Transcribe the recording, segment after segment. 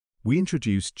we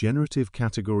introduce generative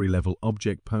category-level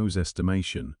object pose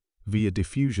estimation via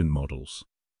diffusion models.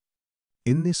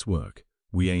 In this work,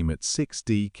 we aim at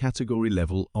 6D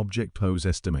category-level object pose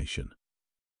estimation.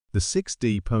 The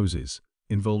 6D poses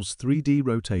involves 3D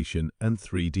rotation and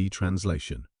 3D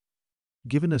translation.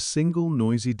 Given a single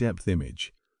noisy depth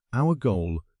image, our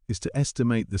goal is to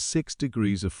estimate the 6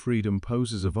 degrees of freedom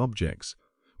poses of objects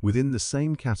within the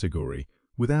same category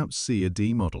without C or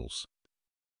D models.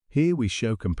 Here we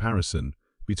show comparison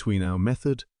between our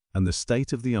method and the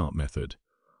state-of-the-art method,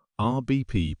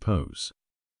 RBP pose.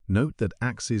 Note that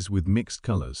axes with mixed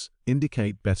colors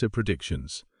indicate better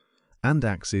predictions, and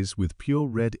axes with pure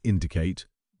red indicate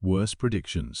worse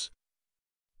predictions.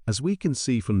 As we can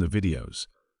see from the videos,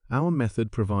 our method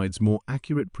provides more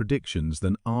accurate predictions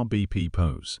than RBP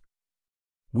pose.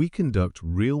 We conduct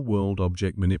real-world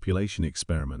object manipulation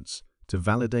experiments to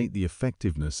validate the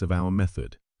effectiveness of our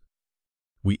method.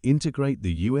 We integrate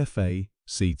the UFA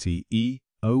CTE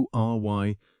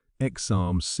ORY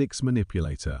XARM6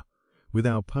 manipulator with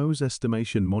our pose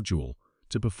estimation module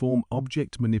to perform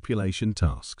object manipulation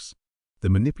tasks. The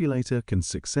manipulator can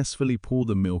successfully pour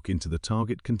the milk into the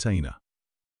target container.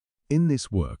 In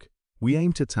this work, we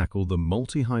aim to tackle the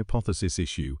multi-hypothesis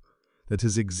issue that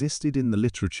has existed in the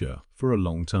literature for a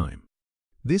long time.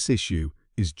 This issue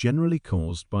is generally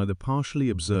caused by the partially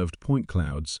observed point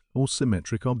clouds or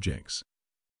symmetric objects.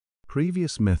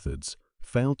 Previous methods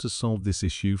failed to solve this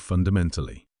issue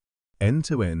fundamentally.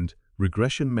 End-to-end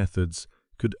regression methods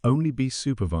could only be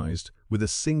supervised with a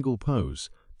single pose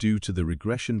due to the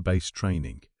regression-based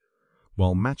training,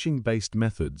 while matching-based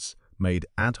methods made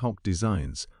ad hoc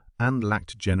designs and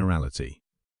lacked generality.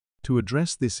 To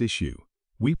address this issue,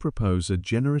 we propose a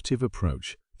generative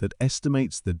approach that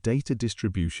estimates the data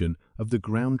distribution of the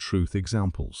ground truth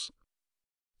examples.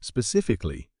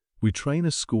 Specifically, we train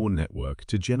a score network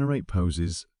to generate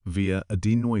poses via a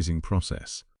denoising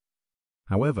process.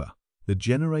 However, the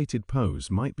generated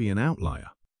pose might be an outlier.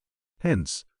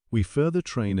 Hence, we further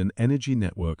train an energy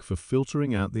network for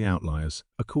filtering out the outliers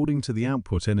according to the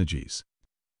output energies.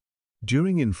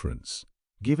 During inference,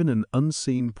 given an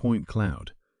unseen point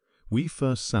cloud, we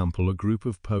first sample a group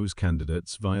of pose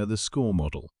candidates via the score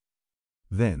model.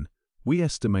 Then, we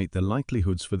estimate the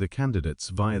likelihoods for the candidates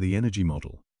via the energy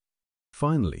model.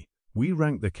 Finally, we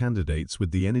rank the candidates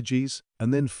with the energies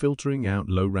and then filtering out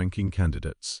low-ranking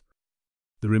candidates.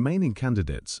 The remaining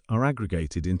candidates are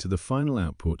aggregated into the final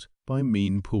output by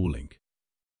mean pooling.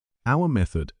 Our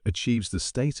method achieves the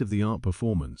state-of-the-art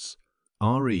performance,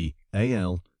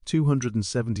 REAL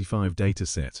 275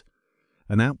 dataset,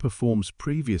 and outperforms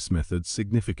previous methods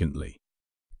significantly.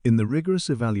 In the rigorous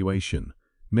evaluation,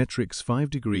 metrics 5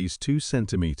 degrees 2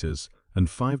 centimeters and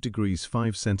 5 degrees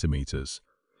 5 centimeters,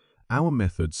 our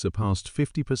method surpassed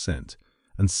 50%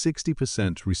 and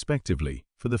 60% respectively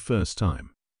for the first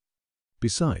time.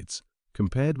 Besides,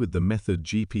 compared with the method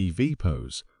GPV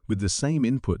pose with the same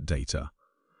input data,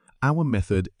 our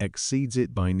method exceeds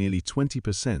it by nearly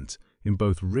 20% in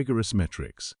both rigorous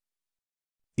metrics.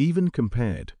 Even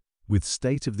compared with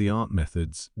state-of-the-art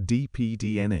methods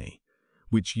DPDNA,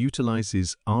 which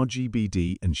utilizes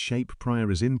RGBD and shape prior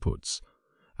as inputs,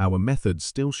 our method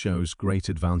still shows great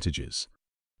advantages.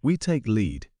 We take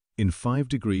lead in 5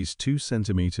 degrees 2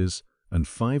 centimeters and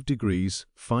 5 degrees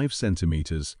 5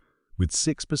 centimeters with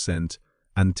 6%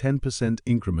 and 10%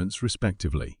 increments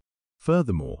respectively.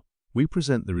 Furthermore, we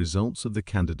present the results of the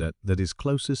candidate that is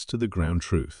closest to the ground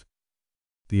truth.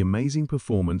 The amazing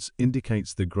performance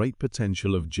indicates the great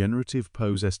potential of generative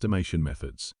pose estimation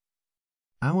methods.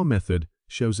 Our method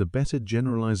shows a better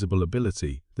generalizable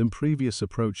ability than previous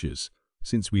approaches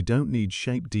since we don't need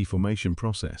shape deformation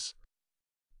process.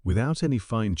 Without any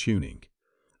fine-tuning,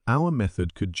 our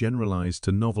method could generalize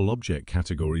to novel object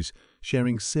categories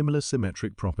sharing similar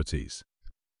symmetric properties.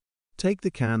 Take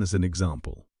the can as an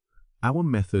example. Our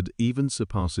method even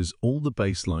surpasses all the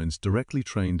baselines directly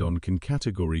trained on can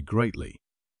category greatly.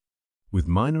 With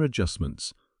minor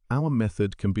adjustments, our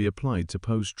method can be applied to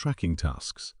pose tracking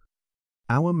tasks.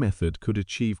 Our method could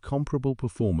achieve comparable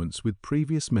performance with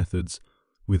previous methods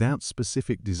without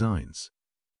specific designs.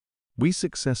 We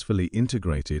successfully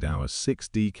integrated our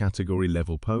 6D category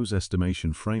level pose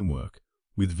estimation framework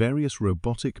with various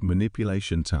robotic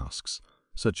manipulation tasks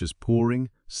such as pouring,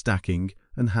 stacking,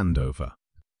 and handover.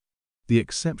 The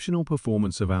exceptional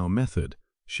performance of our method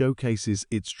showcases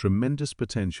its tremendous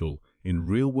potential in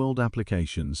real-world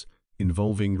applications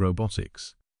involving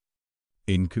robotics.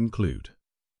 In conclude,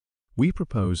 we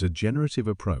propose a generative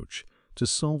approach to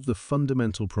solve the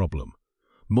fundamental problem,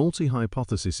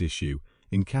 multi-hypothesis issue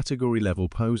in category-level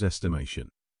pose estimation.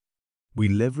 We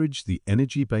leverage the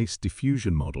energy-based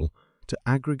diffusion model to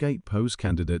aggregate pose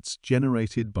candidates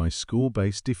generated by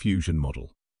score-based diffusion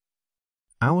model.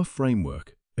 Our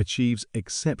framework achieves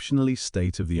exceptionally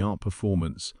state-of-the-art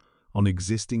performance on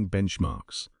existing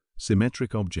benchmarks,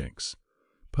 symmetric objects,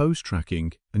 pose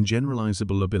tracking, and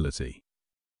generalizable ability.